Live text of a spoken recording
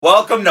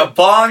Welcome to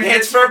Bong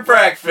Hits for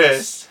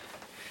Breakfast.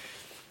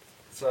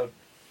 So,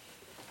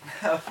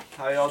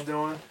 how y'all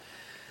doing?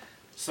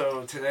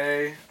 So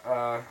today,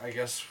 I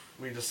guess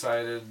we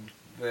decided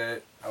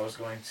that I was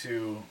going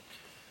to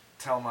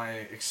tell my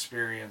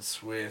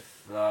experience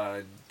with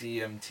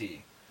DMT.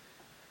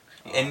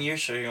 And you're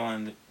sure you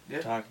wanted to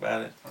Yeah, talk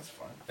about it? that's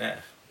fine. Yeah.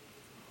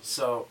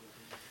 So,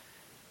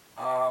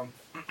 I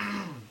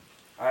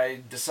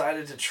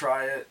decided to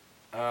try it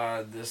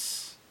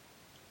this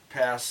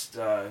past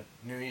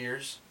New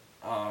Year's.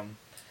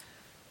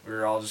 We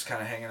were all just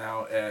kind of hanging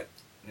out at,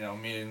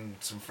 me and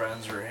some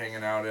friends were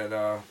hanging out at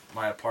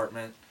my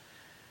apartment,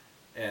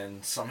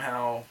 and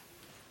somehow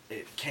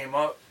it came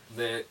up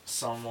that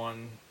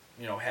someone,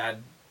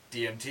 had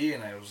DMT,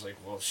 and I was like,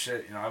 well,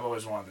 shit, I've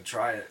always wanted to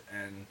try it,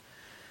 and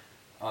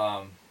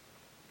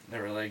they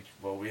were like,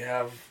 well, we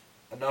have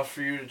enough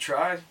for you to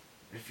try,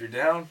 if you're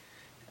down.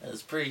 It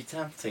was pretty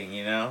tempting,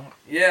 you know?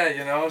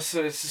 Yeah,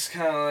 so it's just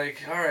kind of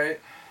like,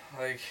 alright,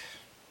 like,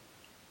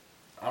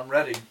 I'm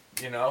ready,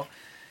 And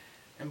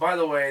by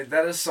the way,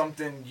 that is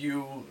something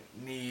you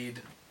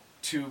need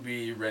to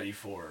be ready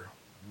for,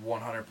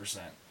 100%.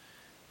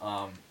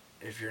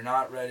 If you're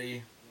not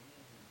ready,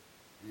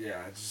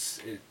 It's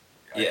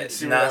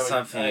not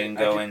something you can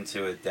go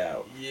into with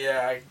doubt.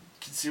 Yeah, I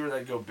can see where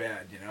that'd go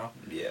bad,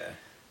 Yeah.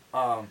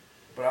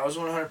 But I was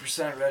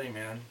 100% ready,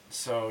 man.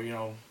 So, we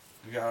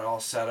got it all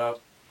set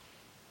up.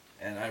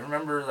 And I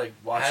remember,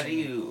 watching... How do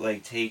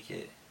you, take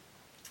it?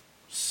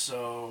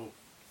 So...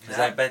 Because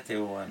I bet they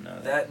will want to know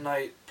that. That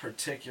night,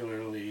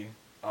 particularly,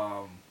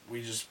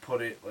 we just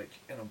put it,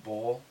 in a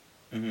bowl,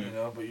 but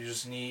you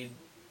just need,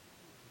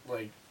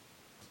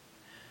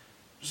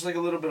 just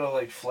a little bit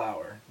of,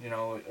 flour,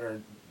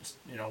 or,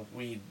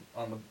 weed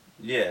on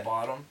the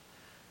bottom.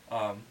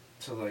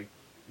 So, you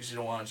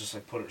don't want to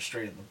just, put it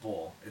straight in the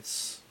bowl.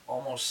 It's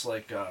almost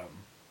like, a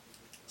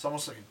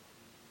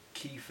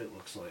keef, it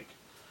looks like,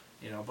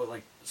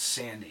 but,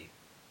 sandy.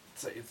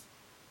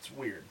 It's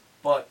weird.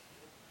 But,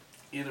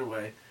 either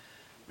way,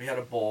 we had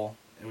a bowl,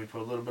 and we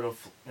put a little bit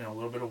of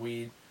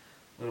weed,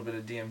 a little bit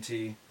of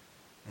DMT,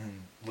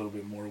 and a little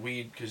bit more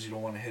weed, because you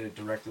don't want to hit it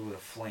directly with a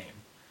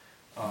flame.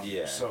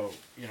 So,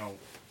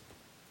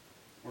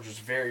 we're just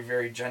very,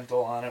 very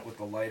gentle on it with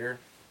the lighter,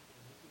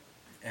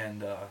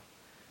 and,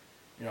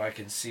 I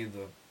can see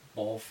the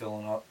bowl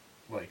filling up,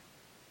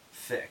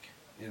 thick,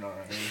 you know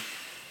what I mean?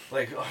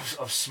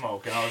 Of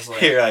smoke, and I was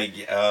like... You're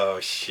like, oh,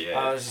 shit.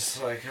 I was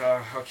just like,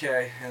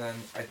 okay, and then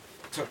I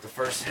took the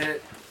first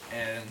hit,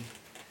 and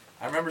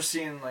I remember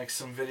seeing,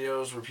 some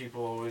videos where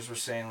people always were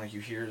saying,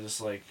 you hear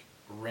this,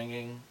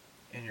 ringing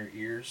in your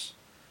ears,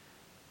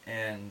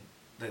 and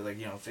they,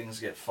 things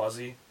get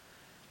fuzzy,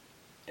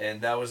 and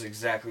that was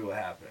exactly what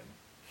happened.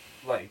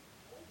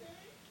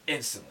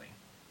 Instantly.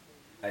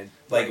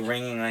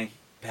 Ringing,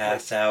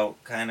 pass out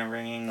kind of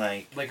ringing,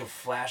 Like a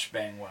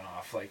flashbang went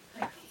off, and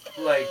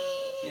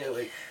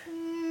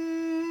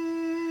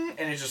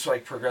it just,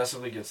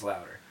 progressively gets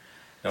louder.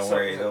 Don't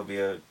worry, there'll be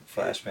a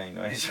flashbang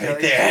noise right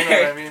there. there. You know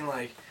what I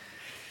mean?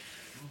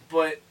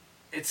 But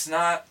it's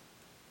not...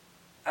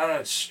 I don't know,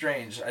 it's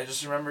strange. I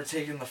just remember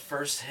taking the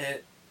first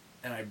hit,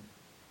 and I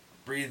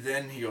breathed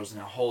in, he goes,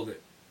 now hold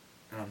it.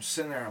 And I'm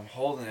sitting there, I'm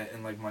holding it,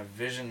 and, my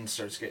vision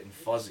starts getting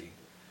fuzzy.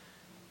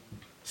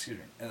 Excuse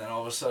me. And then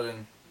all of a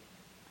sudden,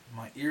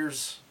 my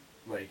ears,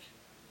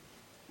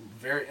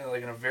 very,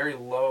 in a very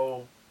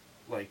low,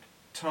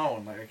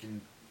 tone, I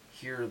can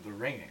hear the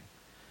ringing.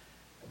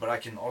 But I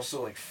can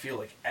also,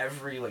 feel,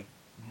 every,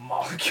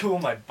 molecule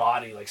in my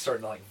body,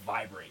 starting to,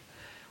 vibrate.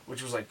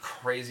 Which was,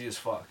 crazy as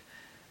fuck.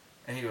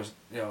 And he goes,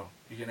 yo,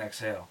 you can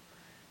exhale.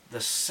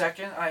 The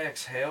second I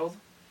exhaled,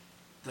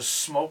 the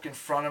smoke in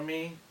front of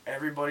me,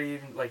 everybody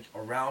even,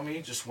 around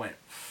me, just went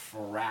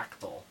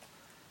fractal.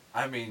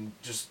 I mean,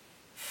 just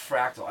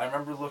fractal. I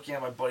remember looking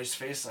at my buddy's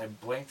face, and I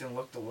blinked and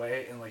looked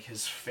away, and,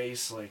 his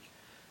face,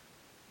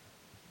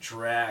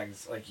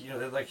 dragged.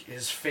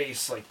 His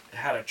face,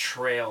 had a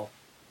trail.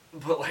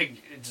 But,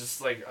 it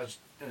just,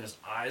 and his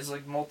eyes,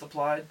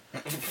 multiplied.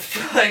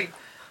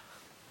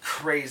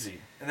 Crazy.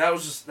 And that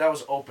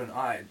was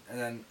open-eyed. And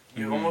then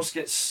you almost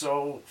get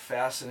so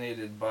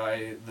fascinated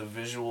by the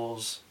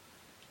visuals.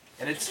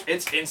 And it's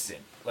instant.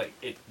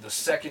 The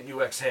second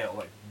you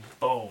exhale,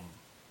 boom.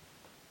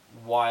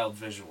 Wild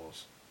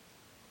visuals.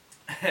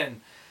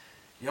 And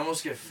you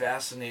almost get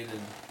fascinated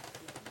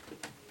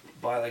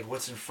by, Mm-hmm.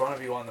 what's in front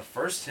of you on the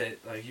first hit.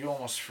 You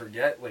almost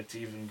forget, to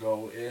even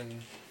go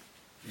in...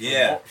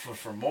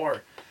 For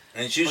more.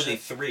 And it's usually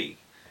 3.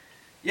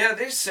 Yeah,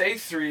 they say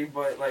 3,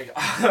 but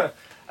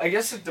I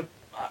guess it. I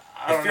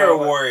don't if you're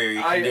know, a warrior,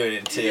 you can do it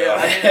in 2.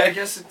 Yeah, I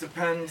guess it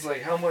depends,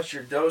 how much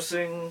you're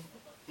dosing.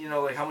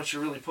 How much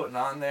you're really putting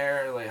on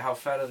there. How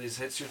fat are these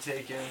hits you're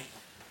taking.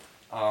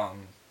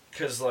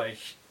 'Cause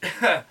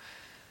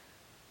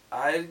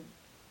I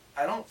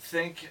don't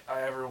think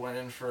I ever went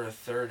in for a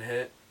third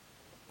hit,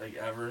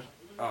 ever.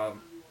 I'll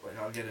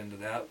get into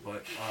that,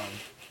 but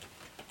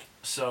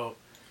so.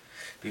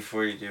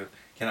 Before you do,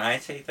 can I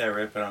take that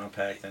rip and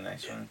unpack the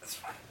next one? That's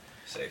fine.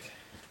 Sick.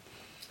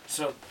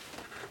 So,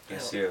 I'll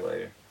see you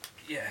later.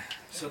 Yeah.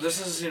 So this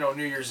is,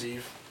 New Year's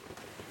Eve.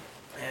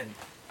 And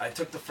I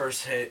took the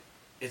first hit.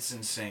 It's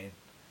insane.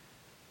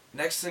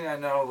 Next thing I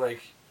know,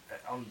 like,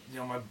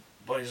 my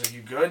buddy's like,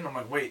 "You good?" And I'm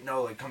like, "Wait,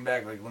 no, like, come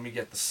back. Like, let me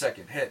get the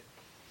second hit."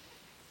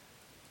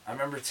 I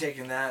remember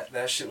taking that.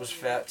 That shit was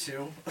fat,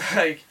 too.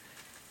 Like,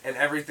 and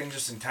everything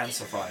just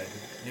intensified.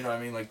 You know what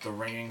I mean? Like, the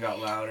ringing got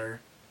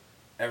louder.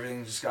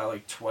 Everything just got,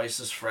 like, twice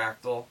as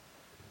fractal.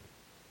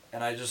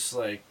 And I just,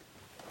 like,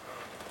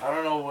 I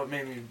don't know what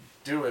made me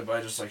do it, but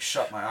I just, like,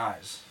 shut my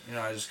eyes.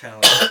 I just kind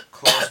of, like,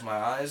 closed my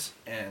eyes,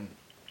 and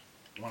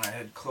when I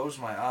had closed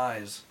my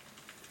eyes,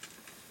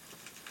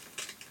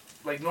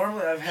 like,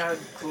 normally I've had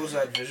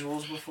closed-eyed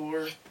visuals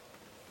before,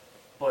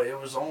 but it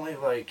was only,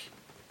 like,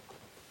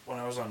 when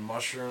I was on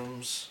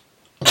mushrooms,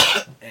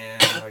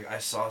 and, like, I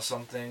saw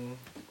something,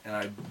 and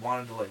I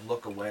wanted to, like,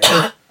 look away,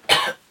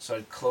 so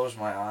I'd close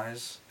my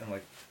eyes, and,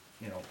 like,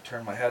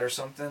 turn my head or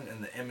something,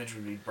 and the image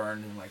would be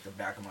burned in, like, the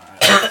back of my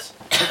eyes.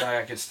 And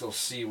I could still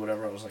see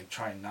whatever I was, like,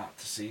 trying not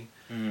to see.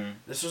 Mm.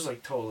 This was,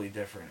 like, totally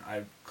different.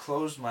 I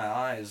closed my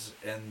eyes,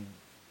 and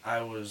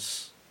I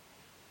was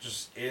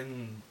just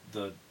in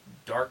the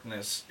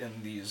darkness,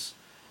 and these,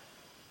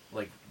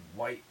 like,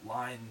 white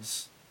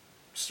lines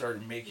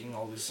started making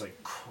all these,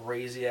 like,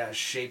 crazy-ass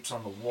shapes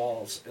on the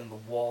walls, and the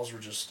walls were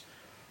just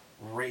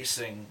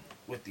racing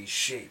with these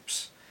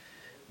shapes.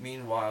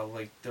 Meanwhile,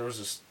 like, there was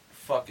this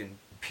fucking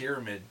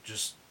pyramid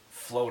just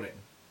floating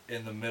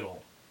in the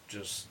middle,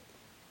 just,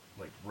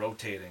 like,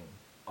 rotating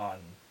on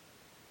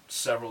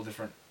several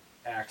different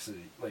axes,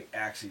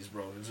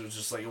 bro. It was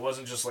just, like, it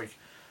wasn't just, like,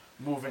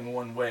 moving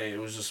one way, it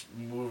was just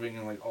moving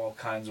in, like, all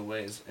kinds of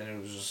ways, and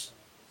it was just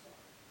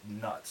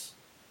nuts.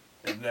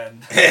 And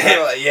then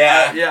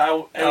yeah, I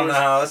don't know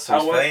how else to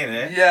explain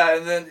it. Yeah,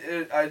 and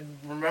then I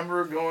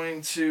remember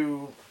going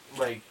to,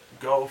 like,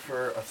 go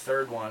for a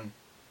third one,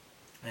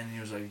 and he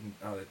was like,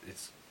 "Oh,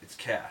 it's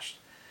cached."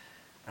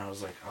 And I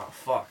was like, "Oh,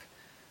 fuck."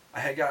 I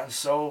had gotten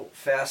so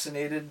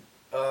fascinated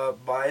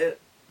by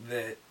it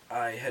that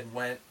I had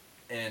went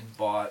and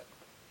bought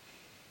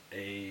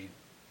I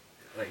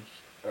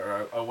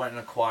went and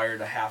acquired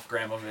a 0.5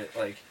 gram of it,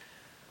 like,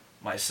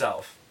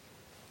 myself,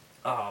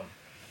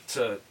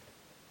 to,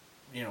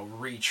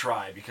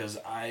 retry, because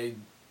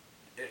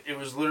it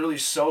was literally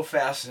so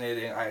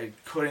fascinating, I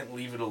couldn't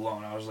leave it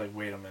alone. I was like,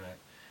 wait a minute,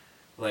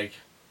 like,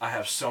 I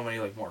have so many,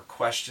 like, more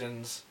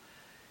questions,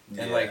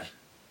 and, like,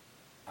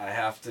 I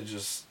have to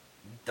just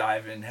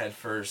dive in head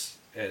first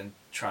and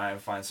try and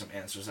find some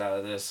answers out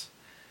of this.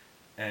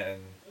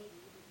 And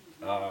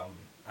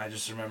I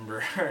just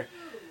remember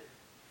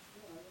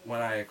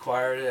when I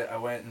acquired it, I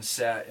went and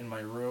sat in my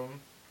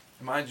room.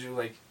 Mind you,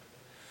 like,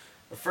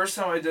 the first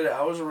time I did it,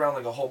 I was around,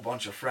 like, a whole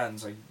bunch of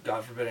friends. Like,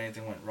 God forbid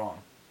anything went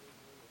wrong.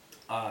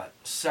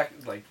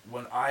 Second, like,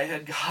 when I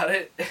had got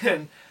it,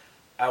 and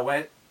I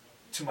went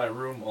to my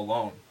room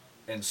alone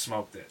and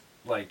smoked it.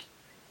 Like,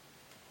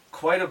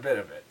 quite a bit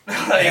of it.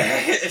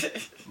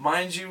 Like,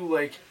 mind you,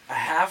 like, a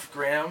 0.5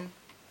 gram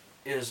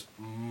is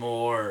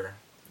more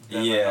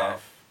than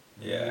enough.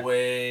 Yeah.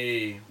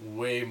 Way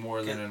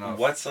more than enough.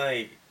 What's,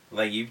 like,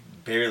 you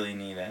barely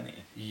need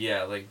any.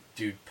 Yeah, like,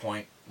 dude,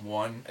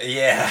 0.1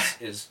 Yeah.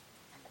 is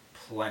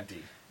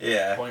plenty.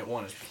 Yeah.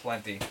 0.1 is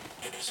plenty.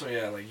 So,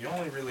 yeah, like, you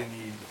only really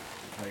need,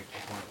 like,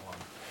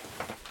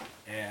 0.1.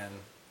 And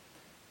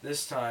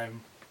this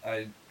time,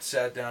 I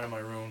sat down in my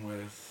room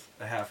with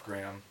a 0.5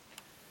 gram,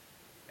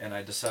 and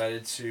I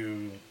decided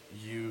to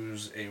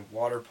use a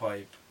water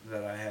pipe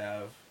that I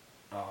have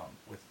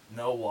with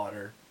no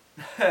water.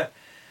 I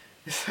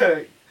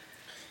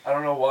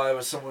don't know why,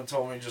 but someone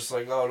told me just,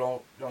 like,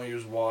 "Oh, don't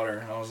use water,"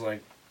 and I was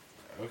like,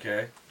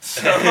 okay.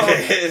 So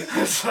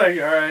it's like,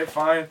 all right,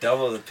 fine.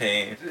 Double the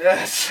pain.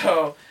 Yeah.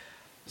 So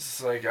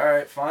it's like, all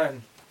right,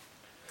 fine.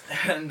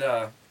 And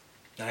I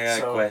got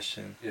a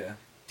question. Yeah.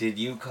 Did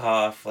you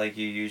cough like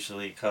you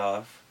usually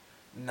cough?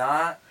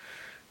 Not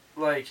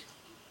like.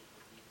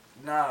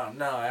 No,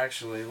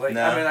 actually. Like,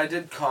 No? I mean, I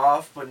did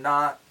cough, but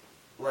not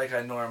like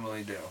I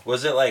normally do.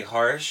 Was it, like,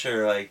 harsh,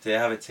 or, like, did it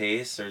have a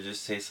taste, or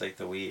just taste like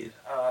the weed?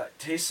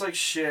 Tastes like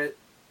shit,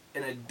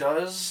 and it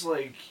does,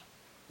 like,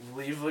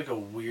 leave, like, a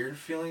weird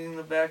feeling in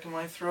the back of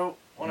my throat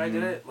when I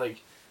did it.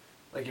 Like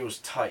it was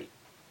tight.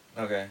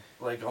 Okay.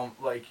 Like,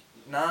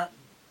 not,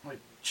 like,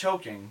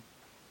 choking,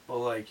 but,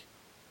 like,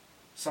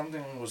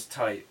 something was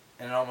tight,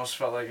 and it almost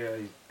felt like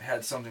I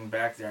had something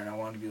back there, and I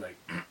wanted to be like,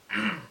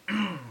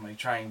 like,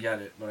 try and get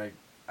it, but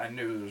I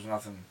knew there was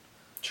nothing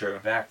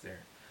back there.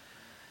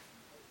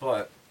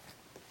 But,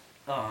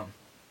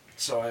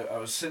 so I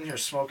was sitting here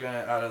smoking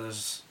it out of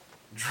this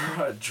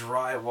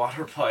dry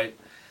water pipe,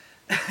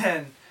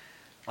 and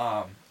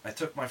I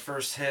took my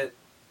first hit,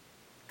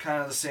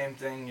 kind of the same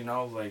thing,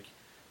 like,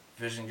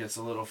 vision gets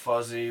a little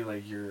fuzzy,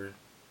 like, you're,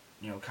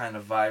 kind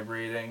of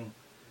vibrating,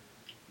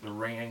 the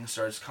ringing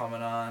starts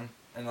coming on,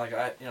 and, like,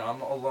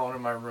 I'm alone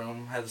in my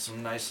room, had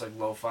some nice, like,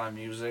 lo-fi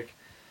music,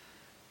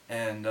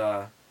 and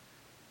I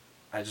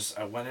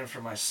went in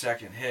for my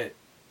second hit,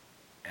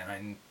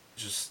 and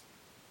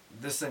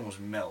this thing was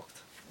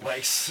milked.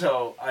 Like,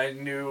 so I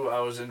knew I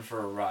was in for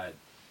a ride.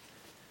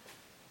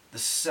 the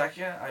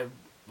second I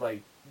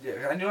I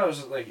knew I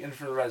was like in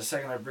for the ride. The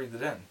second I breathed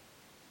it in,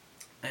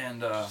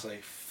 and just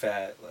like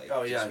fat, like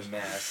oh yeah, just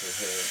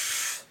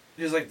massive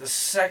it was like the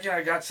second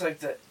I got to like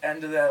the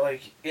end of that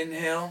like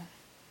inhale,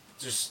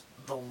 just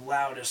the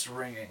loudest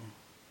ringing.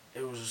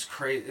 It was just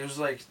crazy. It was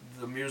like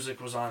the music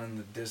was on in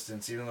the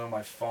distance, even though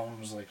my phone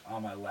was like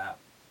on my lap.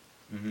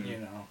 Mm-hmm. You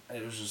know,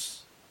 it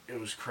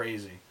was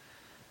crazy.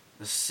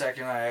 The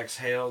second I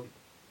exhaled,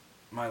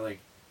 my like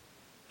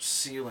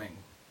ceiling,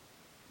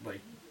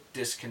 like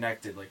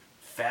disconnected, like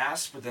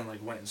fast, but then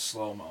like went in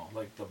slow mo.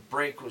 Like the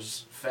break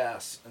was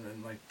fast, and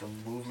then like the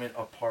movement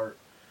apart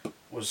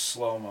was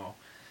slow mo.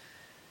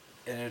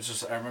 And it was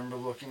just, I remember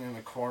looking in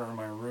the corner of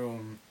my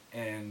room,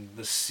 and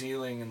the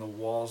ceiling and the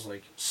walls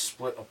like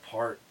split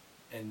apart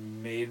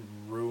and made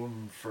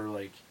room for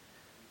like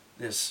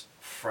this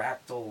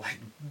fractal like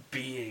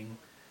being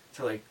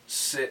to like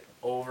sit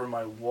over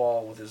my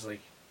wall with his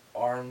like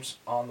arms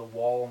on the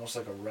wall, almost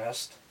like a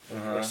rest.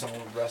 Like someone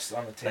would rest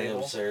on the table.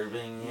 Like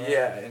observing,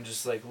 yeah, and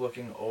just like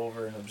looking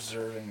over and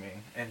observing me,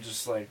 and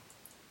just like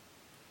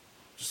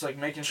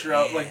making sure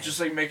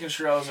making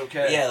sure I was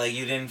okay. Yeah, like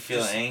you didn't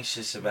feel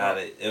anxious about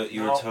it.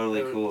 You were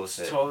totally cool with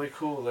it. Totally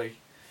cool. Like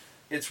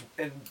it's,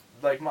 and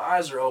like my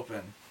eyes are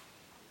open,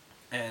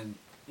 and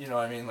you know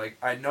what I mean, like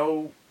I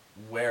know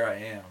where I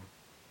am.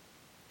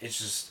 It's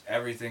just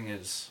everything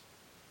is.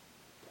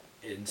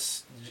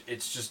 It's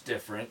just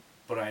different,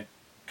 but I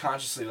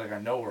consciously like I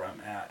know where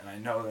I'm at, and I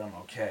know that I'm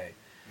okay.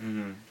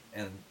 Mm-hmm.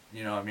 And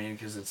you know what I mean,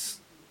 because it's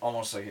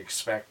almost like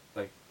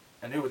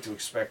I knew what to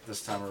expect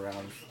this time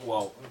around.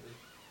 Well,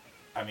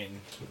 I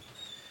mean.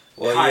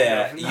 Well,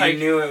 yeah, kinda, you like,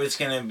 knew it was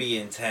gonna be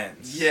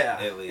intense. Yeah,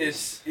 at least.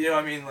 It's, you know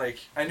what I mean, like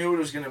I knew what it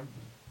was gonna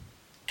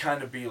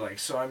kind of be like.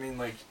 So I mean,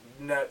 like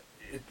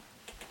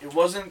it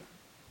wasn't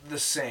the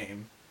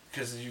same.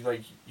 Because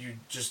you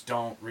just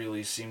don't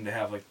really seem to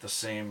have like the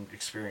same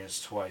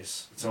experience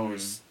twice. It's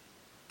always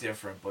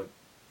different, but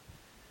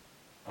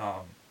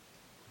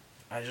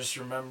I just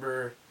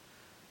remember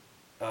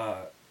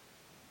You're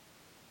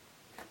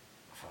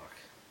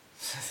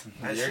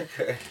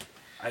good.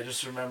 I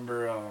just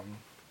remember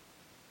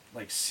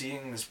like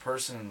seeing this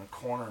person in the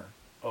corner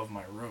of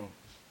my room,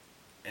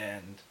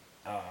 and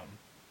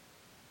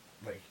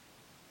like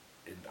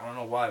I don't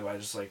know why, but I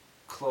just like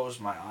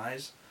closed my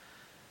eyes,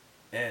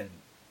 and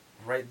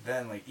right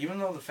then, like, even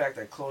though the fact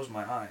I closed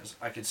my eyes,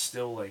 I could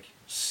still, like,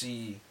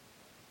 see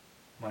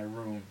my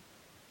room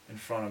in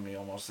front of me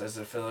almost, as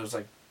if it was,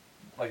 like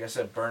I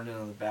said, burned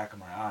into the back of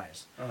my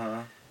eyes.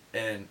 Uh-huh.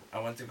 And I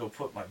went to go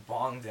put my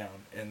bong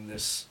down, and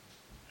this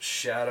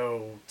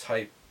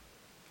shadow-type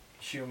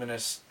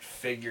humanist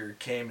figure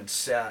came and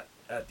sat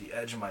at the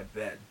edge of my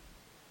bed,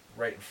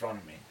 right in front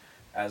of me,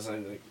 as I,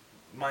 like,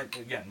 my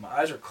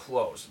eyes are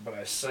closed, but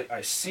I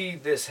see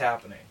this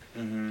happening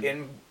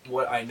in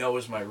what I know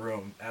is my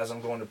room as I'm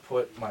going to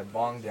put my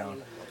bong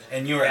down.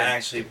 And you were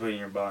actually putting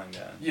your bong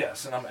down.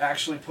 Yes, and I'm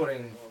actually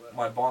putting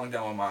my bong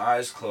down with my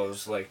eyes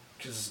closed, like,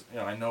 because, you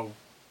know, I know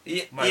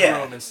my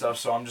room and stuff,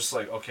 so I'm just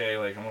like, okay,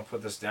 like, I'm going to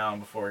put this down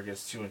before it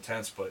gets too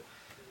intense, but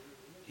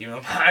even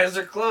though my eyes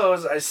are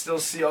closed, I still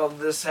see all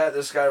this.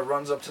 This guy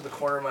runs up to the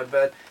corner of my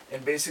bed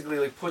and basically,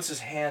 like, puts his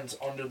hands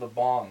under the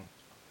bong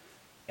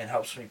and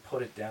helps me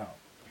put it down.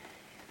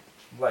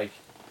 Like,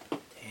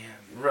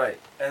 damn. Right.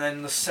 And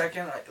then the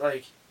second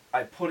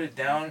I put it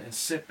down and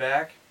sit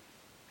back,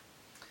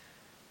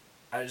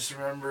 I just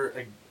remember,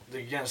 like,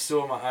 again,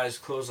 still with my eyes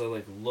closed, I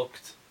like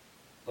looked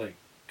like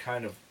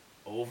kind of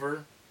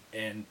over,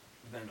 and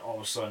then all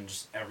of a sudden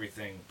just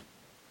everything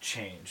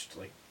changed.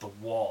 Like the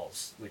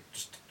walls, like,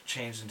 just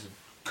changed into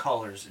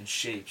colors and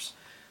shapes.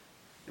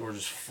 They were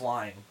just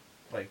flying,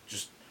 like,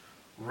 just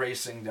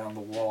racing down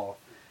the wall.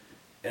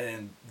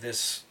 And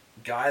this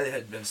guy that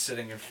had been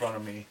sitting in front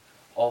of me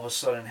all of a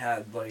sudden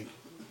had, like,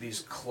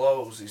 these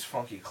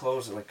funky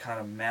clothes that, like, kind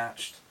of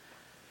matched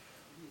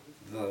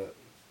the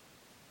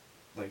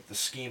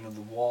scheme of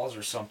the walls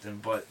or something,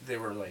 but they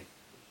were, like,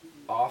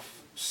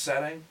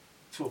 offsetting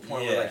to a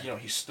point where, like, you know,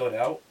 he stood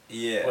out.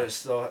 Yeah. But it's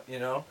still, you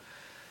know.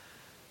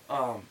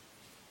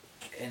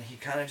 And he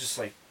kind of just,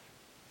 like,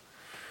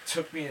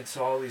 took me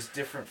into all these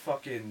different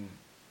fucking,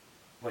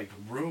 like,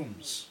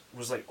 rooms.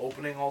 Was, like,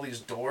 opening all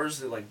these doors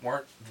that, like,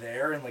 weren't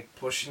there, and, like,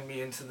 pushing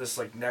me into this,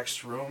 like,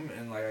 next room,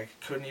 and, like, I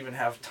couldn't even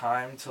have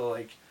time to,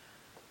 like,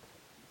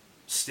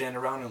 stand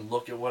around and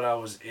look at what I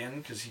was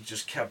in, because he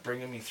just kept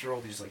bringing me through all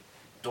these, like,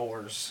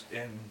 doors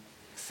and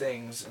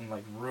things and,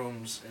 like,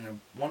 rooms. And at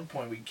one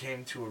point we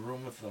came to a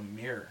room with a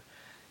mirror,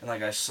 and,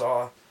 like, I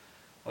saw,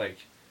 like,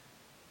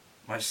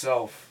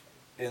 myself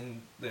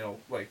in, you know,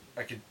 like,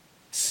 I could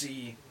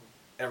see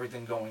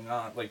everything going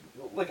on, like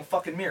a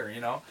fucking mirror,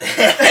 you know?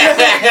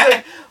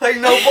 like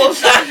no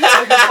bullshit,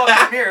 like a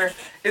fucking mirror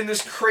in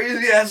this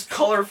crazy ass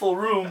colorful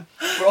room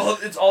where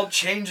it's all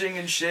changing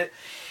and shit,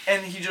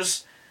 and he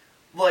just,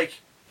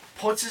 like,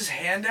 puts his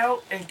hand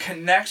out and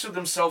connects with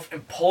himself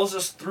and pulls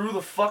us through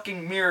the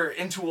fucking mirror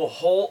into a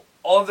whole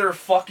other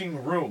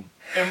fucking room,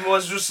 and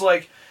was just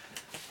like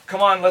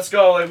come on, let's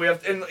go. Like we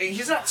have, and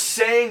he's not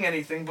saying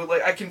anything, but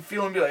like I can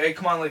feel him be like, hey,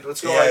 come on, like let's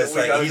go. Yeah, like, it's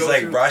like he's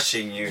like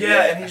rushing you.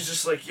 Yeah, and he's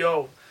just like,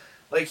 yo,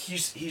 like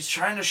he's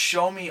trying to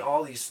show me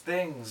all these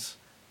things,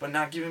 but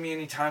not giving me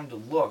any time to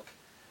look.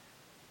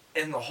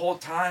 And the whole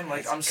time,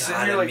 like I'm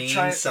sitting here like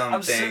trying,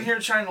 I'm sitting here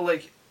trying to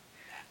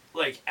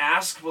like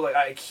ask, but like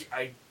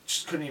I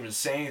just couldn't even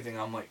say anything.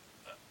 I'm like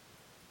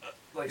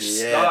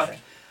stuck.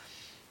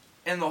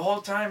 And the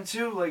whole time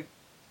too, like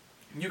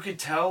you could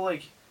tell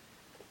like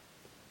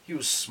he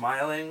was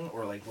smiling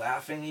or like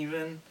laughing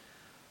even,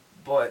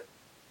 but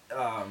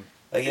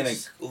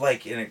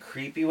like in a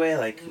creepy way.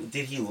 Like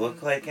did he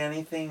look like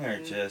anything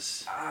or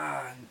just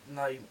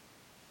like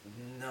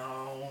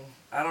no,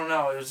 I don't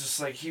know. It was just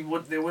like they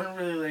wouldn't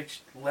really like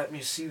let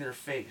me see their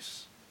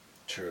face.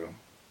 True.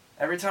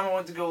 Every time I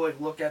went to go like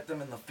look at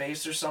them in the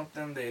face or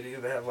something, they'd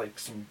either have like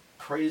some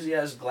crazy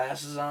ass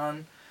glasses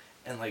on,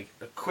 and like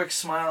a quick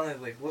smile and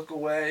they'd like look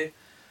away,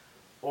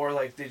 or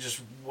like they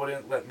just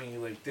wouldn't let me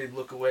like they'd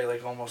look away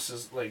like almost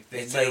as like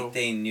they it's knew. like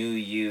they knew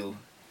you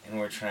and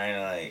were trying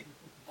to like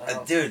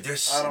dude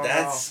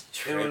that's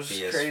trippy. It was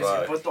as crazy,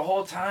 fuck. but the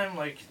whole time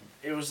like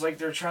it was like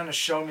they're trying to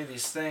show me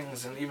these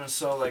things, and even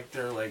so like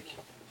they're like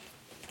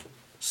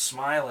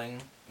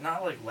smiling.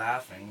 Not like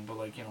laughing, but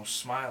like, you know,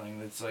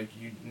 smiling. It's like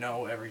you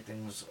know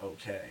everything's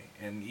okay.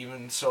 And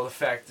even so, the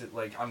fact that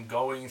like I'm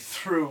going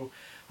through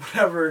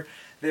whatever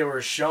they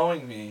were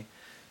showing me,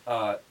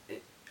 I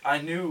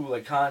knew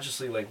like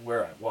consciously like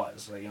where I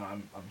was. Like, you know,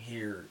 I'm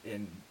here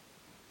in,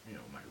 you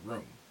know, my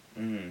room.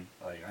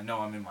 Mm-hmm. Like I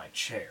know I'm in my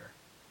chair.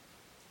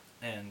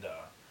 And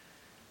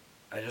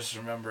I just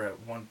remember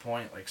at one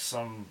point like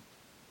some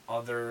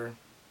other,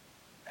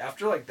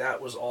 after like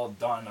that was all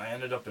done, I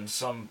ended up in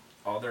some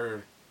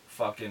other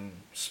fucking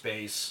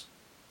space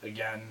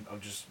again of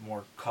just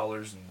more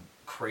colors and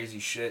crazy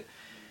shit,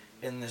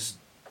 and this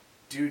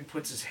dude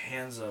puts his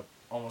hands up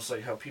almost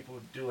like how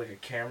people do like a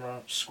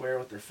camera square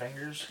with their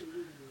fingers,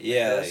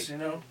 yeah, like this, you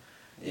know,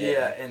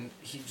 yeah, and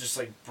he just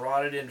like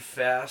brought it in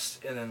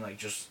fast and then like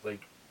just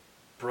like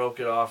broke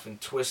it off and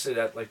twisted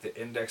at like the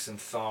index and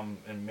thumb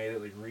and made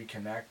it like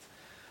reconnect.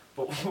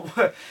 But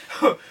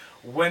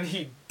when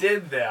he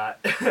did that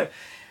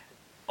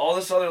all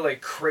this other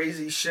like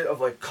crazy shit of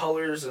like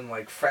colors and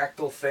like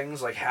fractal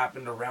things like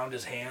happened around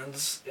his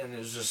hands, and it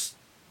was just,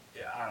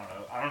 yeah,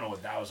 I don't know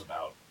what that was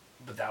about,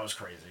 but that was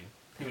crazy.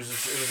 It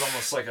was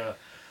almost like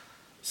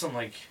some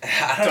like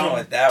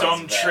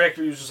dumb trick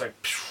where he was just like,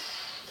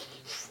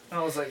 and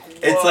I was like, what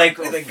it's like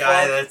the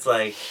guy that's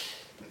like,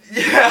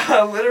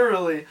 yeah,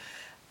 literally.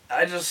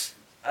 I was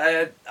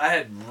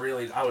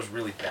really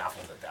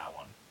baffled at that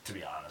one, to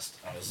be honest.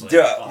 I was like,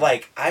 dude,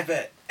 like I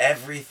bet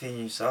everything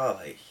you saw,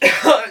 like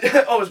oh,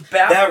 it was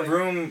baffling. That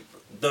room,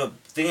 the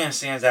thing that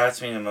stands out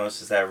to me the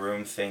most is that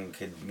room thing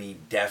could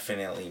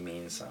definitely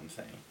mean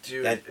something.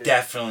 Dude, that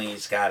definitely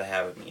has got to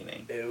have a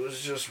meaning. It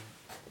was just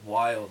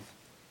wild.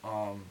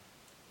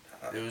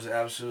 It was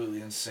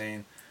absolutely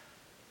insane.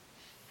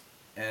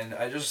 And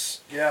I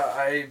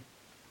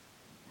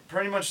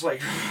pretty much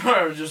like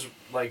just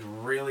like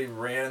really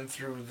ran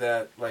through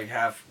that like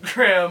half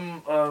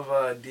gram of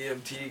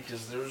DMT,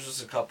 because there was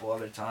just a couple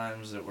other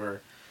times that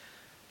were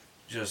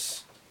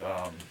just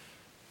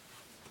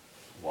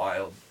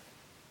wild,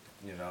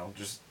 you know,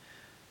 just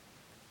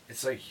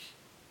it's like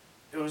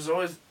it was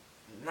always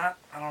not,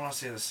 I don't want to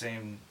say the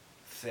same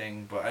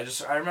thing, but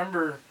I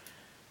remember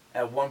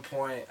at one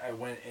point I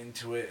went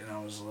into it and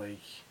I was like,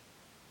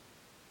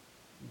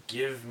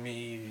 give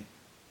me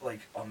like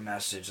a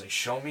message, like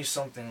show me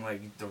something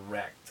like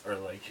direct, or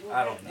like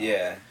I don't know.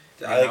 Yeah.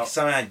 Like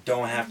something I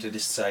don't have to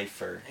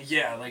decipher.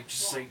 Yeah, like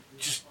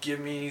just give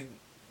me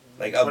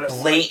like a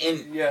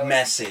blatant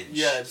message.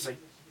 Yeah, it's like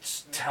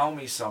just tell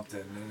me something,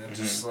 and then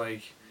just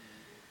like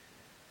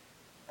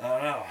I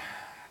don't know.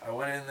 I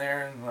went in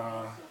there and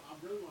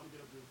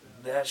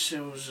that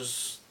shit was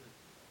just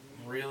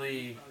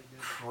really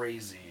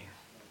crazy.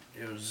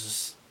 It was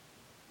just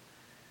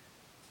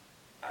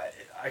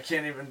I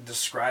can't even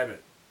describe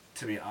it,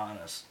 to be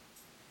honest.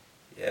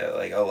 Yeah,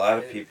 like a lot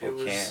of people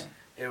can't.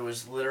 It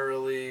was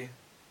literally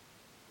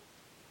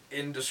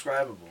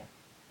indescribable.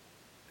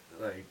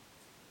 Like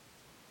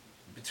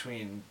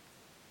between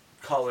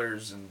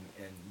colors and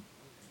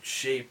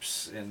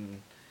shapes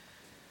and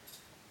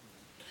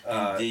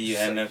did you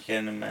end up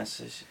getting a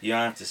message? You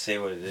don't have to say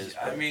what it is.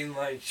 I mean,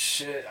 like,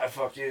 shit, I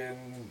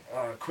fucking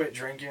quit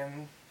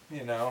drinking,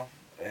 you know,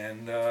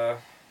 and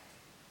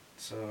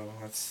so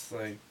that's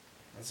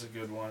a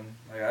good one.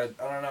 Like,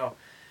 I don't know,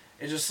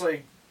 it just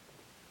like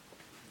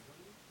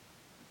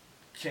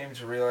came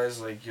to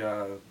realize like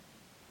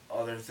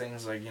other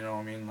things, like, you know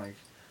what I mean, like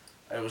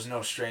I was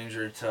no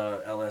stranger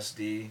to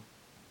LSD,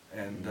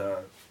 and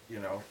you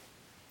know,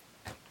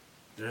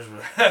 there's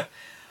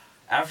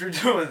after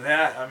doing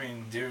that, I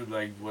mean, dude,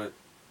 like what?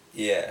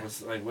 Yeah.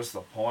 What's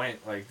the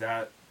point? Like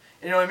that,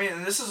 you know what I mean?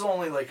 And this is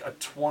only like a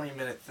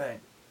 20-minute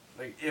thing,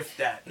 like if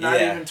that, not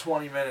even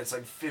 20 minutes,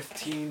 like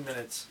 15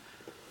 minutes,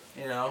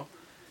 you know,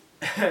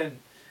 and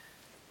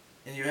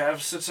you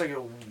have such like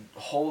a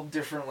whole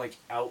different like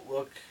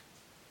outlook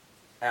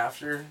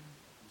after,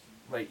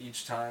 like,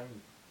 each time,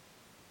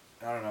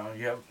 I don't know,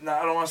 you have, no,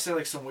 I don't want to say,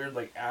 like, some weird,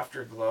 like,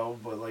 afterglow,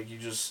 but, like, you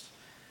just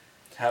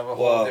have a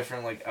whole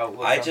different, like,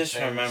 outlook I on just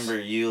things. remember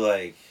you,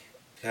 like,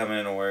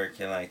 coming to work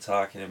and, like,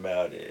 talking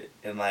about it.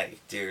 And, like,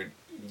 dude,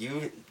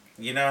 you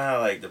know how,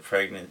 like, the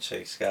pregnant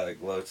chicks got a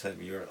glow to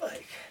them? You were,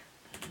 like...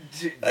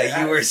 Dude, Like,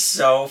 you were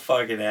so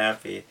fucking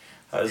happy.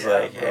 I was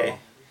like, bro. hey.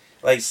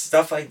 Like,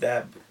 stuff like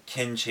that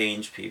can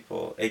change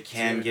people. It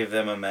can Dude. give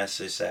them a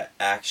message that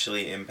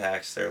actually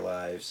impacts their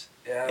lives.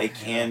 Yeah, It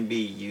can be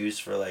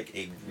used for, like,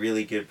 a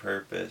really good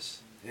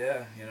purpose.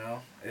 Yeah, you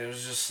know, it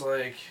was just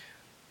like,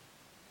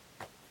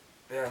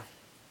 yeah,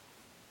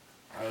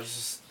 I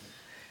was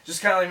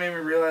just kind of like made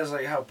me realize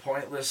like how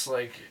pointless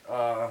like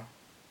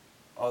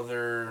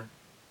other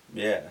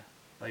Yeah.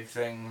 like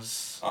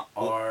things Well,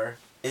 are.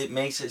 it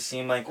makes it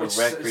seem like a Which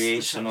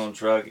recreational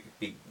drug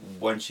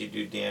once you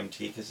do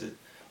DMT, because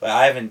like,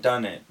 I haven't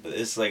done it, but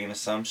it's like an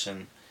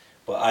assumption.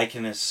 But I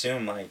can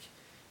assume like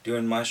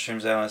doing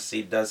mushrooms,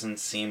 LSD doesn't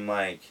seem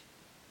like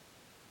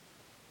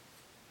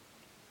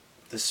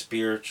the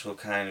spiritual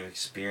kind of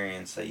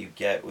experience that you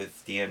get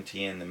with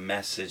DMT and the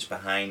message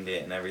behind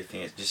it and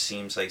everything. It just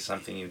seems like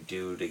something you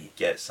do to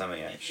get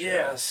something extra.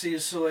 Yeah, see,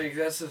 so like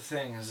that's the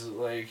thing is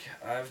like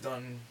I've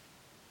done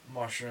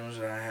mushrooms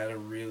and I had a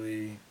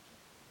really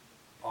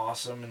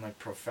awesome and like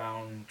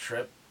profound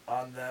trip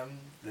on them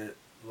that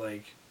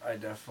like I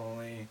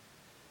definitely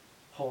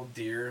hold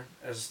dear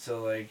as to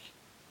like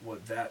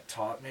what that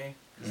taught me,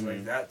 because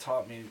like that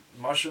taught me,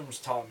 mushrooms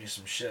taught me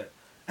some shit.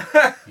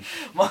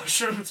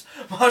 mushrooms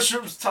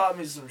taught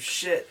me some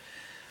shit,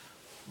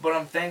 but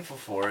I'm thankful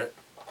for it,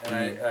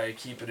 and I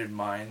keep it in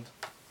mind.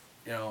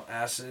 You know,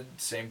 acid,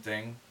 same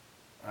thing.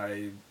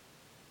 I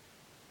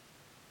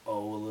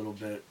owe a little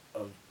bit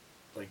of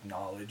like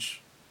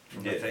knowledge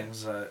from the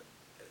things that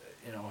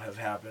you know have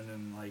happened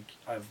and like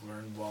I've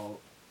learned while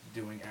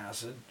doing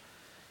acid,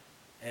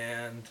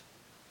 and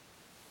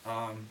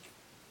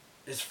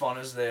as fun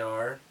as they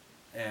are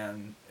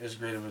and as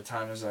great of a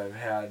time as I've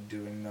had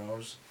doing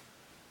those,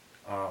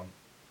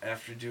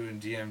 after doing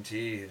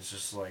DMT, it's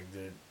just like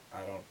that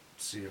I don't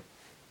see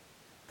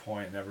a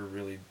point in ever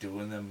really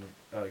doing them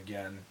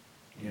again.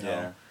 You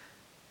know,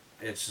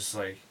 it's just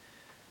like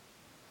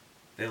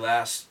they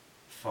last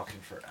fucking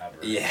forever.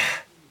 Yeah.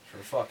 For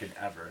fucking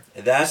ever.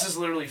 This is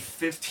literally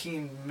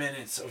 15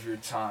 minutes of your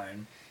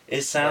time.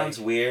 It sounds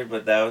like, weird,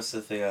 but that was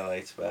the thing I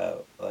liked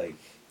about like.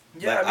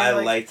 Yeah, like, I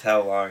mean, I liked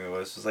how long it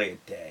was. It was like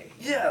a day.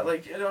 Yeah, know?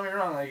 Like don't get me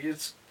wrong. Like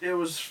it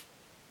was,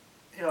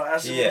 you know,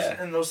 acid was,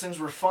 and those things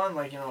were fun.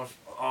 Like you know,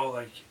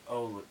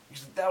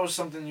 that was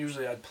something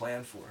usually I'd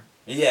plan for.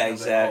 Yeah,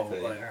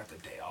 exactly. Like I got the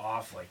day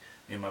off. Like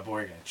me and my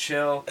boy are gonna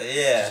chill.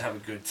 Yeah. Just have a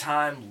good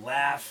time,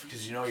 laugh,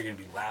 because you know you're gonna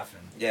be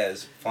laughing. Yeah,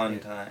 it's a fun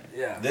time.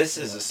 Yeah. This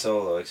is a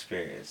solo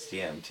experience,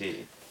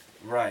 DMT.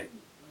 Right.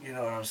 You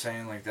know what I'm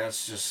saying? Like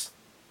that's just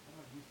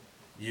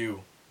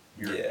you.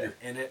 You're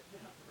in it.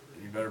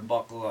 You better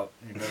buckle up.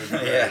 You better be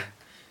ready. Yeah.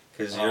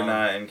 Because you're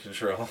not in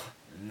control.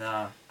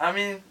 Nah. I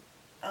mean,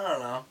 I don't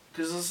know.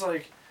 Because it's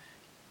like,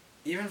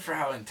 even for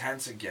how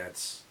intense it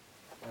gets,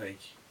 like,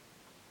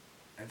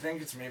 I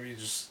think it's maybe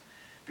just,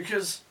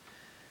 because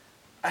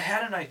I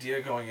had an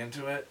idea going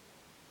into it,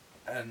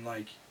 and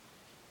like,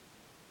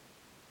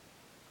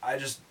 I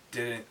just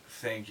didn't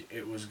think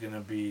it was going to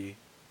be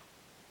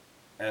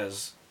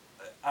as,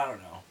 I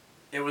don't know.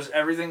 It was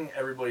everything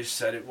everybody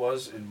said it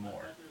was and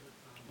more.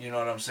 You know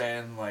what I'm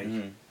saying? Like,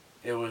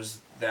 it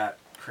was that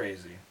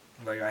crazy.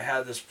 Like, I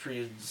had this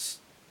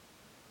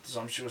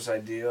presumptuous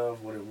idea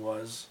of what it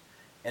was,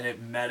 and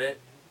it met it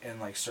and,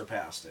 like,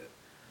 surpassed it.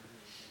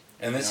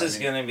 And this is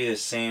going to be the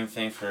same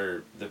thing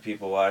for the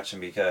people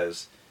watching,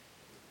 because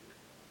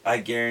I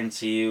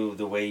guarantee you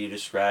the way you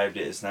described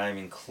it is not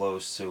even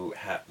close to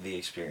the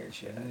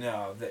experience yet.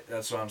 No,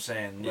 that's what I'm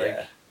saying.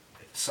 Like,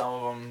 some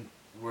of them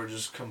were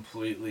just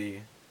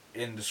completely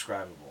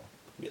indescribable.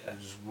 Yeah.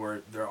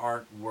 There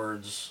aren't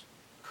words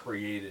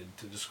created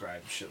to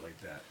describe shit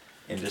like that.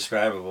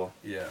 Indescribable.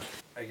 Yeah.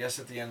 I guess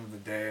at the end of the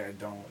day, I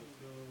don't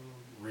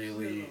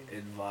really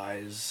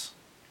advise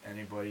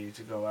anybody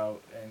to go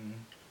out and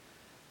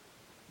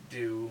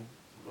do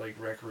like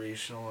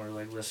recreational or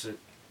like illicit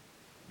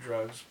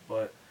drugs,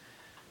 but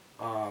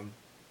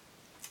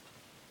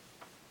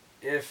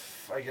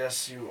if I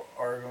guess you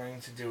are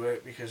going to do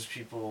it because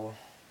people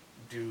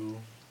do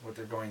what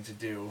they're going to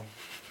do,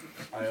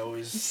 I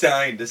always... You sound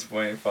like a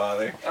disappointed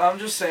father. I'm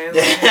just saying,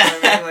 like, you know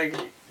what I mean?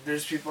 Like,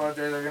 there's people out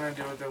there that are going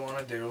to do what they want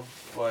to do,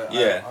 but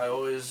I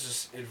always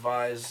just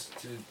advise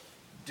to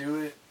do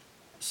it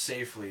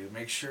safely.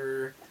 Make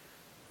sure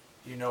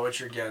you know what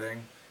you're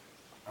getting.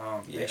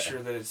 Make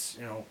sure that it's,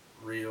 you know,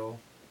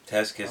 real.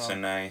 Test kits are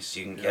nice.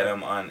 You can get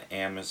them on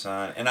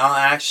Amazon. And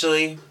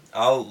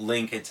I'll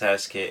link a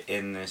test kit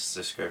in this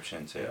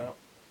description, too. Yep.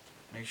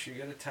 Make sure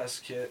you get a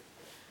test kit,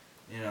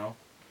 you know.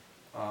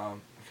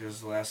 Because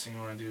the last thing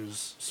you want to do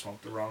is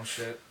smoke the wrong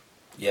shit.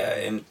 Yeah,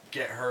 and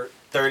get hurt.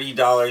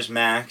 $30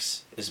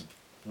 max is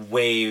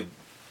way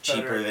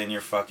cheaper than your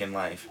fucking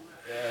life.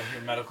 Yeah,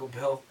 your medical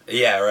bill.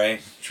 Yeah,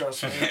 right?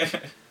 Trust me.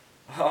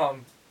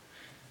 And,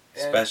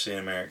 Especially in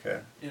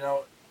America. you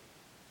know,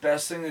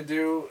 best thing to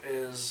do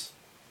is,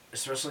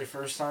 especially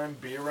first time,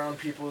 be around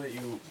people that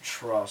you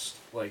trust,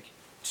 like,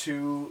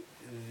 to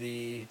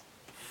the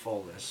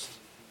fullest.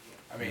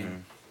 I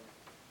mean,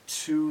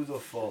 to the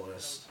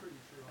fullest.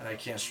 And I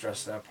can't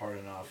stress that part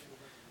enough.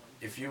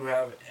 If you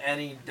have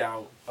any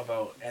doubt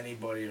about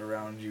anybody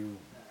around you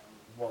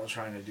while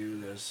trying to do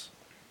this,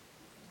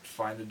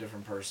 find a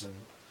different person.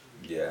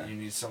 Yeah. You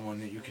need someone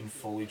that you can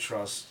fully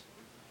trust.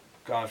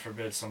 God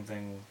forbid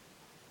something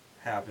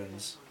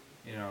happens,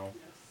 you know.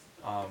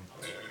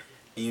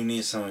 You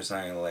need someone who's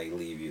not gonna like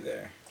leave you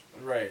there.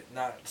 Right.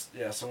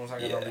 Someone's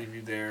not gonna leave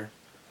you there.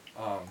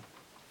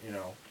 You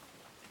know,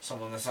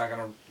 someone that's not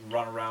gonna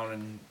run around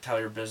and tell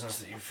your business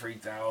that you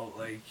freaked out.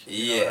 Like,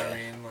 you know what I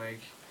mean?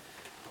 Like,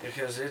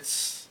 because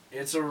it's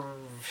a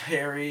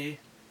very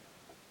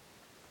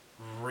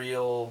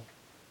real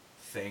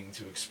thing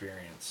to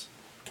experience,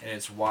 and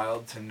it's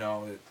wild to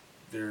know that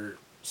there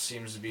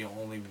seems to be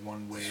only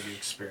one way to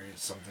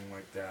experience something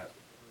like that,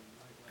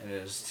 and it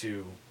is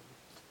to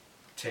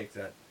take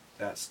that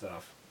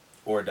stuff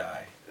or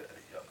die.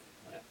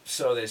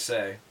 So they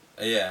say.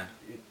 Yeah.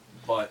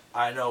 But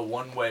I know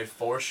one way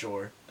for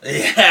sure.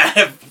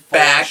 Yeah.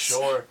 Facts.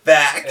 Sure.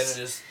 Facts. And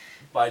it is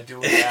by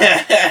doing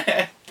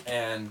that.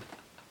 And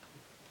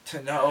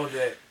to know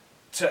that,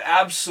 to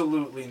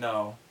absolutely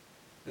know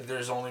that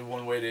there's only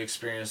one way to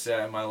experience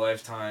that in my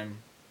lifetime,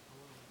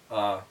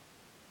 it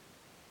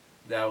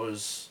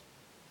was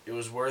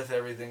worth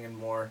everything and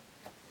more.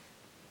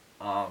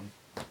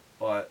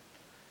 But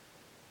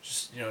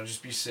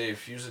just be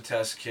safe. Use a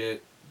test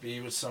kit. Be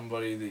with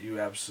somebody that you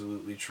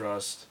absolutely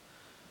trust.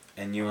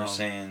 And you were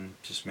saying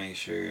just make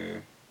sure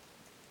you're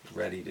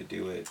ready to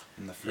do it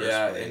in the first place.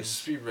 Yeah, and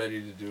just be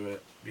ready to do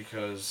it,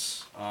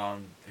 because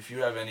if you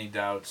have any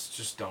doubts,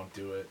 just don't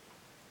do it.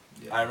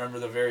 Yeah. I remember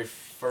the very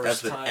first time...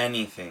 That's with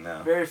anything, though.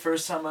 The very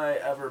first time I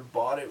ever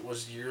bought it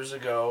was years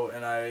ago,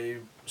 and I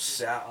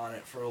sat on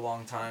it for a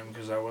long time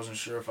because I wasn't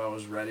sure if I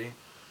was ready.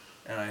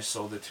 And I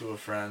sold it to a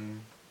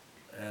friend,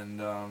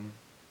 and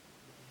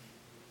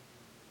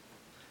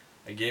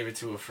I gave it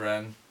to a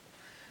friend.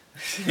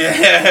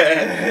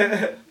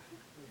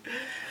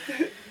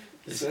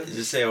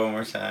 Just say it one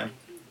more time.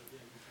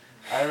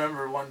 I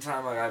remember one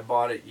time, like, I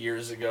bought it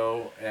years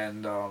ago,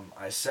 and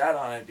I sat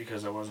on it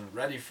because I wasn't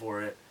ready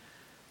for it.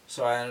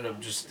 So I ended up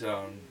just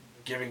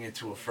giving it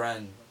to a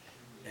friend,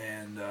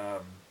 and I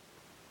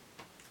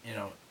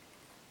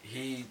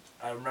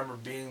remember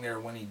being there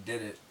when he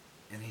did it,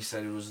 and he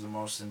said it was the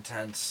most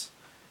intense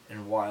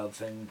and wild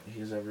thing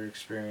he's ever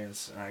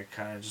experienced, and I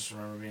kind of just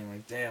remember being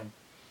like, damn,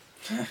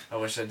 I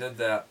wish I did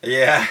that.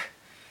 Yeah.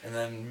 And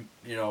then,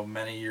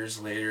 many years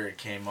later, it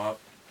came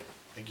up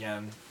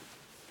again,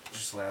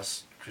 just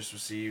last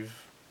Christmas Eve,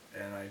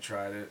 and I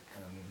tried it,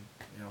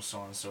 and, so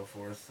on and so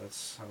forth.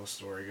 That's how the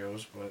story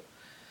goes, but,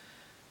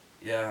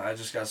 yeah, I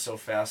just got so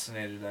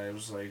fascinated. I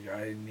was like,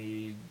 I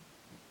need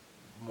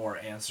more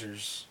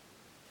answers.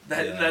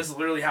 That's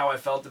literally how I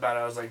felt about it.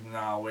 I was like,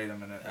 nah, wait a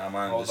minute. I'm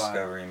on a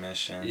discovery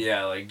mission.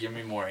 Yeah, like, give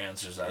me more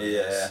answers out of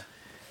this.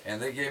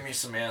 And they gave me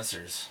some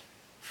answers,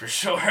 for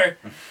sure.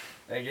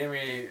 They gave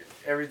me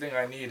everything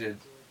I needed,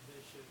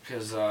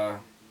 because, that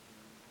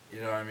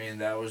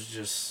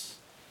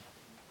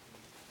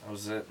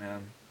was it,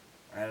 man.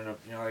 I ended up,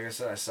 like I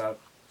said, I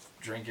stopped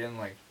drinking.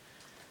 Like,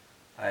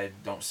 I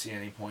don't see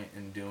any point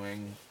in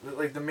doing,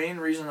 like, the main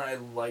reason I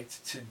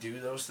liked to do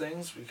those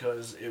things,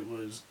 because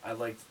I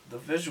liked the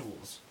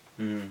visuals.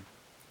 Mm.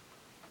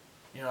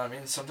 You know what I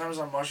mean? Sometimes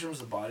on mushrooms,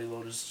 the body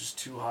load is just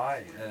too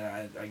high,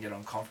 and I get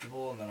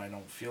uncomfortable, and then I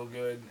don't feel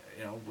good,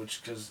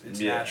 because it's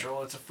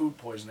natural. It's a food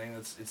poisoning.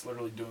 It's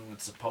literally doing what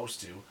it's supposed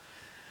to.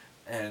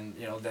 And,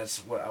 that's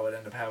what I would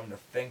end up having to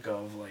think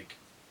of, like,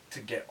 to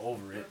get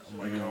over it. I'm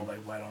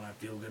like, why don't I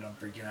feel good? I'm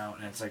freaking out.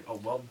 And it's like,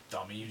 oh, well,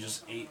 dummy, you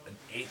just ate an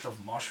eighth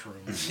of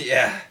mushrooms.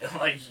 Yeah. And,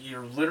 like,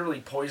 you're literally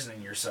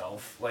poisoning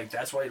yourself. Like,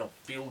 that's why you don't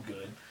feel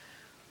good.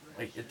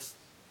 Like, it's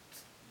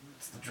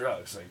the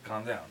drugs. Like,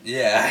 calm down.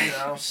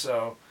 Yeah.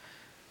 So,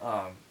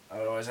 I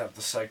would always have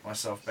to psych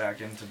myself back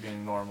into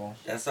being normal.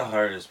 That's the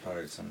hardest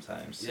part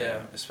sometimes.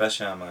 Yeah.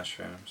 Especially on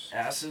mushrooms.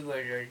 Acid,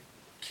 like, I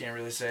can't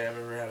really say I've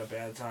ever had a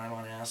bad time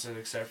on acid,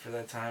 except for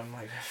that time,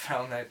 like, I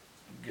found that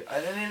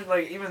I didn't even,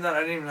 like, even then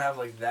I didn't even have,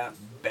 like, that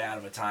bad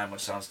of a time,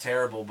 which sounds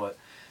terrible, but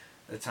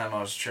the time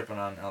I was tripping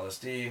on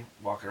LSD,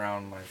 walking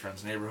around my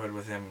friend's neighborhood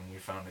with him, and we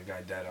found a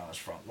guy dead on his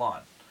front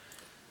lawn.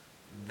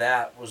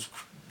 That was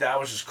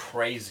just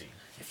crazy.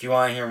 If you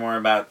want to hear more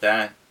about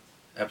that,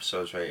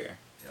 episode's right here.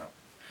 Yeah,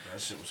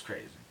 that shit was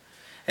crazy.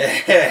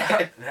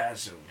 That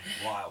shit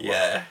was wild.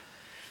 Yeah,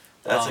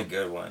 that's a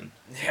good one.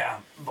 Yeah,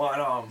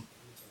 but,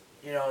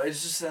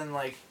 it's just then,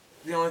 like,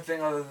 the only thing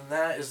other than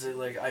that is that,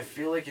 like, I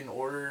feel like in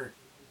order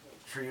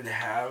for you to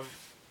have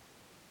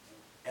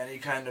any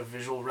kind of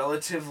visual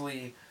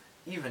relatively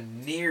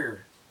even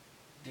near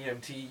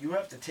DMT, you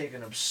have to take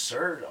an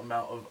absurd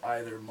amount of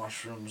either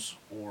mushrooms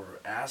or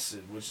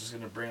acid, which is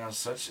going to bring on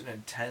such an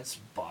intense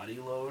body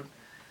load.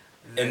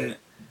 And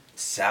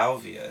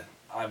salvia.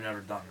 I've never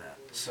done that.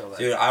 So like,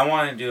 dude, I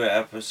want to do an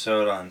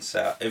episode on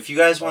if you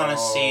guys want to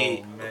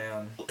see,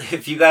 man.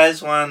 if you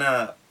guys want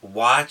to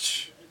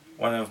watch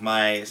one of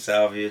my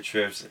salvia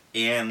trips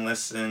and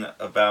listen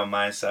about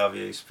my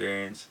salvia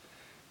experience,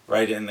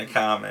 write it in the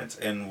comments,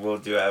 and we'll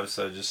do an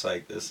episode just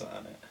like this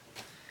on it.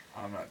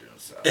 I'm not doing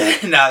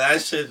salvia. Nah,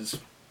 that shit's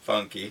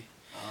funky.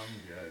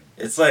 I'm good.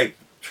 It's like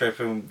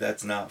tripping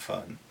that's not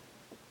fun.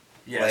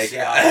 Yeah, like, see,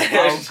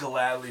 I'll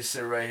gladly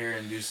sit right here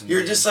and do some.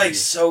 You're DMT. just like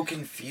so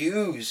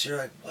confused. You're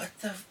like,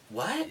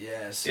 what?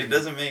 Yeah, it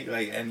doesn't make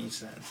like any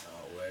sense.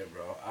 No way,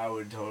 bro. I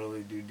would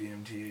totally do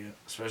DMT,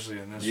 especially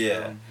in this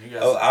room. You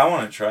guys, I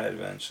want to try it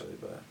eventually,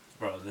 but.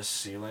 Bro, this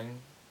ceiling.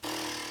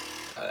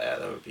 Yeah,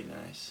 that would be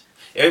nice.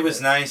 It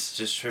was nice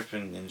just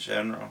tripping in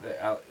general.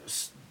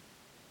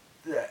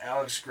 The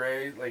Alex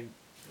Gray, like.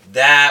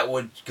 That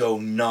would go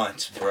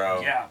nuts,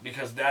 bro. Yeah,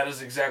 because that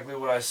is exactly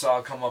what I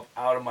saw come up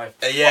out of my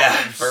for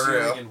ceiling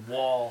real. and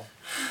wall.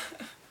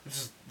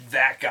 Just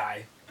that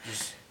guy.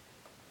 Just.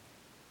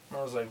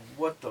 I was like,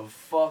 what the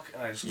fuck?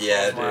 And I just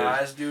closed my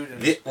eyes, dude.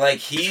 And like,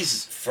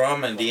 he's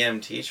from a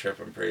DMT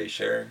trip, I'm pretty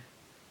sure.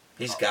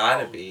 He's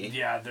gotta be.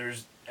 Yeah,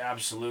 there's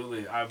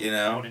absolutely. I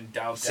wouldn't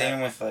doubt that.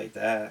 Same with, like,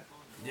 that.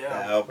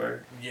 Yeah.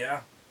 Albert.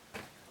 Yeah.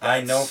 I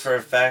know for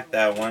a fact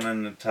that one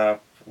on the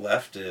top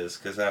left is,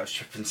 because I was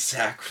tripping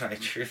sack when I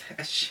drew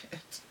that shit.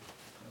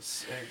 That's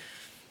sick.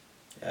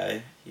 Yeah,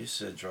 I used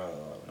to draw a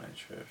lot when I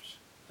tripped.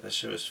 That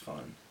shit was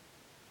fun.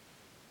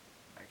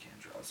 I can't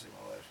draw to save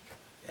my life.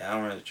 Yeah, I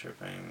don't really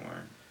trip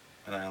anymore.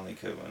 And I only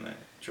could when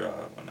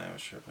I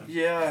was tripping.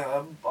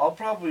 Yeah, I'll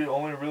probably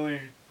only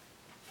really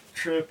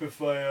trip if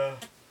I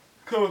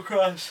come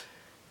across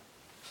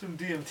some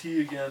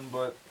DMT again,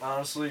 but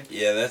honestly...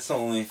 Yeah, that's the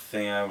only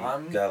thing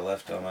I've got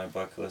left on my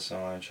bucket list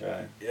I want to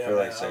try. Yeah, for,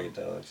 like,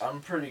 psychedelics. I'm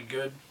pretty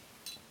good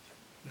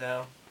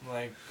now.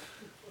 Like,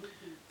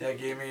 that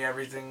gave me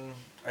everything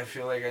I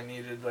feel like I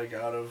needed, like,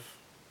 out of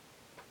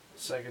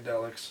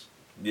psychedelics.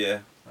 Yeah.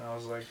 And I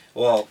was like...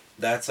 Well,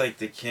 that's, like,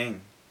 the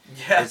king.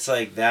 Yeah. It's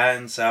like that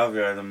and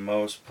salvia are the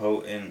most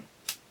potent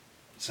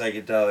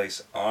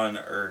psychedelics on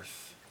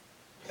Earth.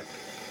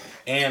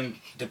 And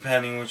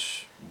depending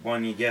which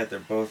one you get, they're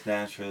both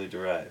naturally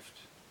derived.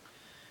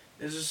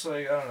 It's just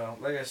like, I don't know.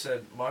 Like I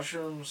said,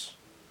 mushrooms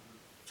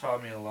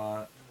taught me a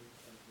lot.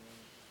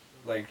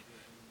 Like,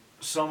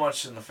 so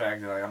much in the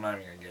fact that like, I'm not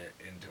even going to get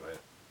into it.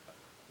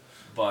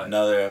 But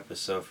another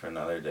episode for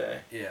another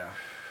day. Yeah.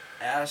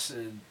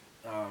 Acid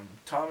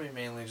taught me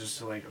mainly just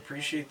to like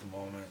appreciate the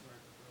moment.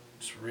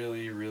 Just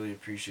really, really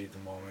appreciate the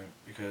moment.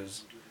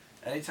 Because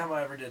anytime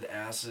I ever did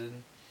acid,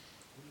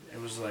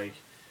 it was like,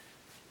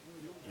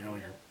 you know,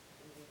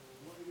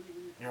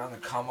 you're on the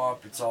come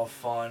up, it's all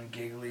fun,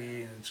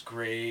 giggly, and it's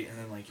great, and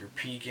then like you're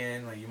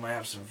peaking, like you might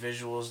have some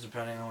visuals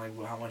depending on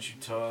like how much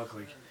you took,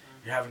 like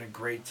you're having a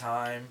great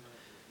time.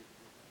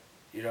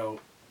 You know,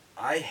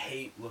 I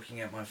hate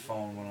looking at my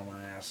phone when I'm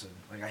on acid.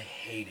 Like I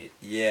hate it.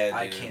 Yeah, dude.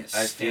 I can't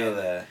stand I feel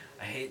that.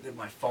 I hate that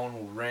my phone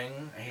will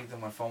ring. I hate that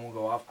my phone will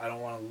go off. I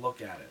don't want to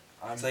look at it.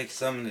 It's like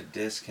something to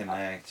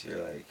disconnect.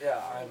 You're like...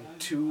 Yeah, I'm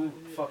too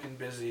fucking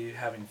busy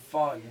having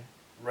fun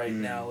right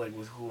now, like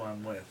with who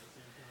I'm with.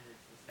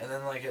 And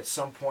then like at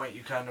some point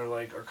you kind of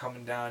like are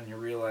coming down and you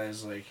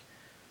realize like,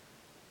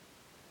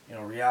 you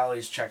know,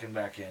 reality's checking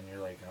back in.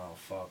 You're like, oh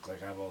fuck,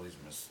 like I have all these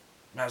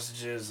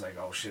messages, like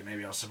oh shit,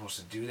 maybe I was supposed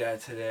to do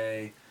that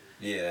today.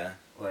 Yeah.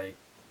 Like,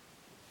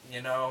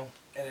 you know,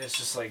 and it's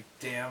just like,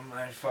 damn,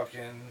 I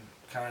fucking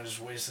kind of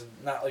just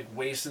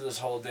wasted this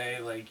whole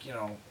day, like, you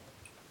know,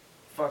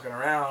 fucking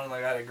around,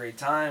 like I had a great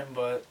time,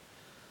 but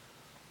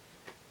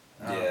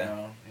I don't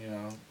know, you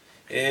know.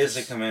 It is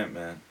a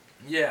commitment.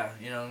 Yeah,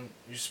 you know,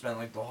 you spend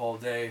like the whole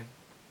day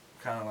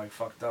kind of like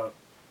fucked up.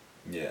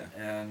 Yeah.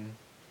 And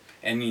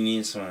you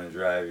need someone to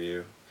drive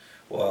you.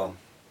 Well.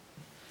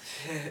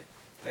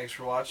 Thanks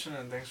for watching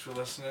and thanks for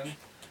listening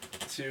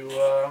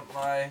to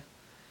my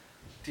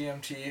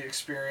DMT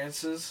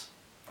experiences.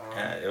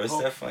 Yeah, it was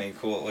definitely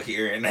cool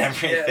hearing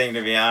everything,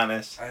 to be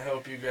honest. I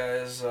hope you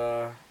guys,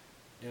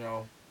 you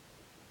know,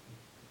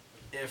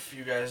 if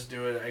you guys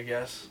do it, I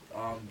guess,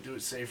 do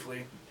it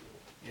safely.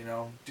 You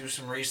know, do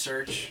some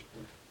research,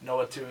 know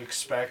what to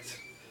expect,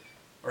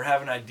 or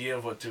have an idea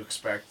of what to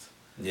expect.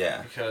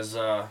 Yeah. Because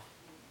I'm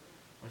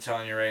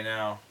telling you right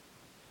now,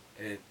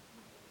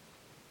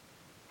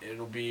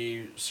 it'll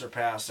be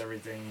surpass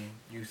everything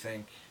you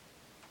think.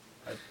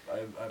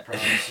 I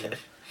promise you.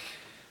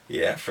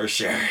 Yeah, for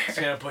sure. It's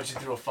gonna put you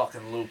through a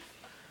fucking loop.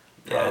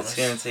 Yeah, it's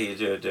gonna take you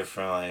to a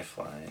different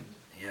lifeline.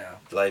 Yeah.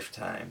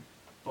 Lifetime.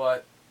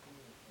 But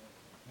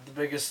the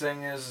biggest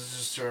thing is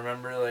just to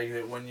remember, like,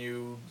 that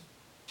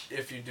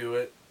if you do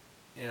it,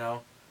 you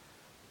know,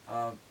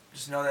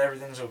 just know that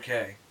everything's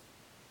okay.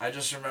 I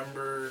just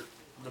remember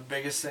the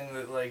biggest thing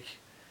that, like,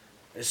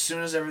 as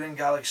soon as everything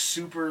got, like,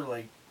 super,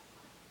 like,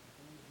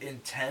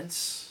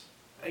 intense,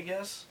 I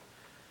guess,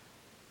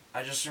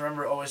 I just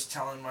remember always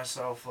telling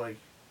myself, like,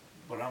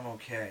 but I'm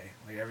okay.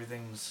 Like,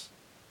 everything's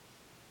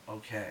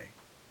okay.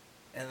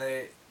 And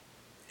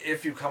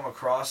if you come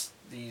across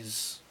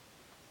these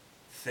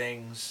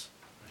things,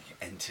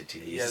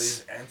 entities. Yeah,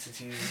 these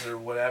entities or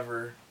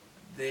whatever,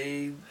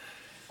 they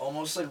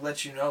almost like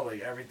let you know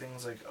like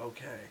everything's like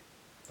okay.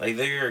 Like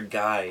they're your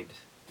guide.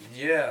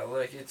 Yeah,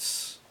 like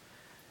it's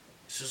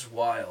just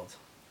wild.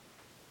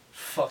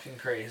 Fucking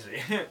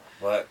crazy.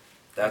 But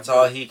that's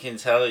all he can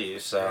tell you,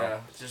 so yeah,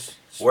 just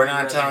we're be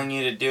not ready. telling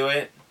you to do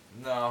it,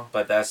 No.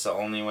 but that's the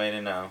only way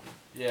to know.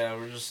 Yeah,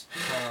 I'm just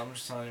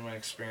telling you my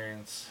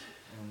experience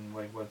and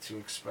like what to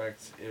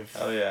expect if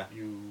Oh yeah.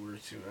 you were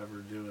to ever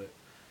do it.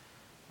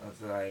 Not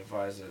that I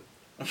advise it.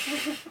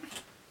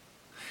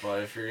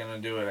 But if you're gonna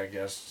do it, I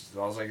guess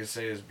all I can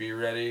say is be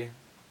ready,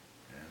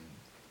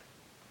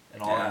 and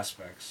in all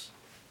aspects.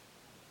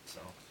 So.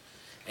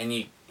 And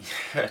you.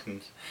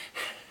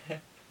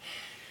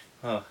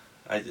 Oh,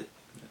 I did.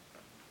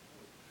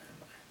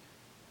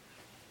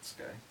 This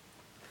guy.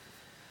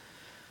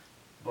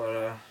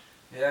 But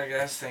yeah,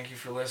 guys, thank you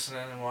for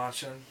listening and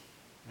watching.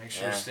 Make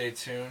sure to stay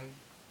tuned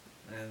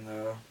and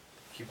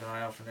keep an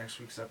eye out for next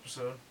week's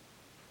episode.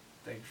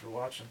 Thank you for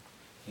watching.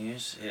 Can you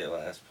just say the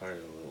last part a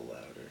little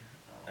louder?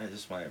 I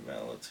just might have been a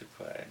little too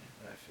quiet.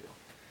 I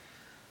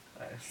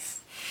feel.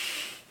 Nice.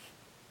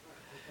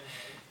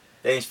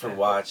 Thanks for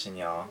watching,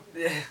 y'all.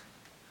 Yeah.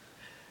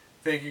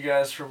 Thank you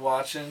guys for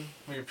watching.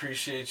 We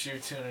appreciate you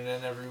tuning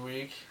in every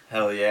week.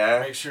 Hell yeah.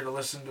 Make sure to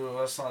listen to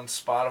us on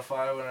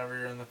Spotify whenever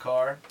you're in the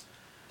car.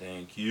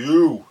 Thank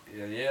you.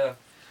 Yeah.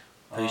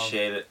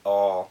 Appreciate it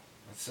all.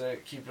 That's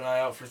it. Keep an eye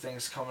out for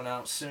things coming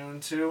out soon,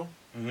 too.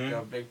 Mm-hmm.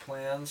 Got big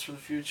plans for the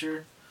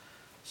future.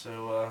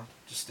 So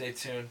just stay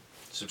tuned.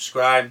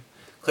 Subscribe.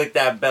 Click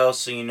that bell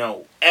so you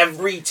know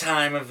every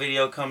time a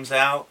video comes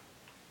out.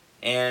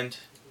 And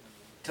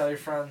tell your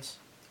friends.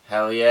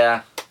 Hell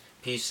yeah.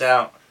 Peace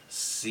out.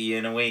 See you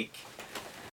in a week.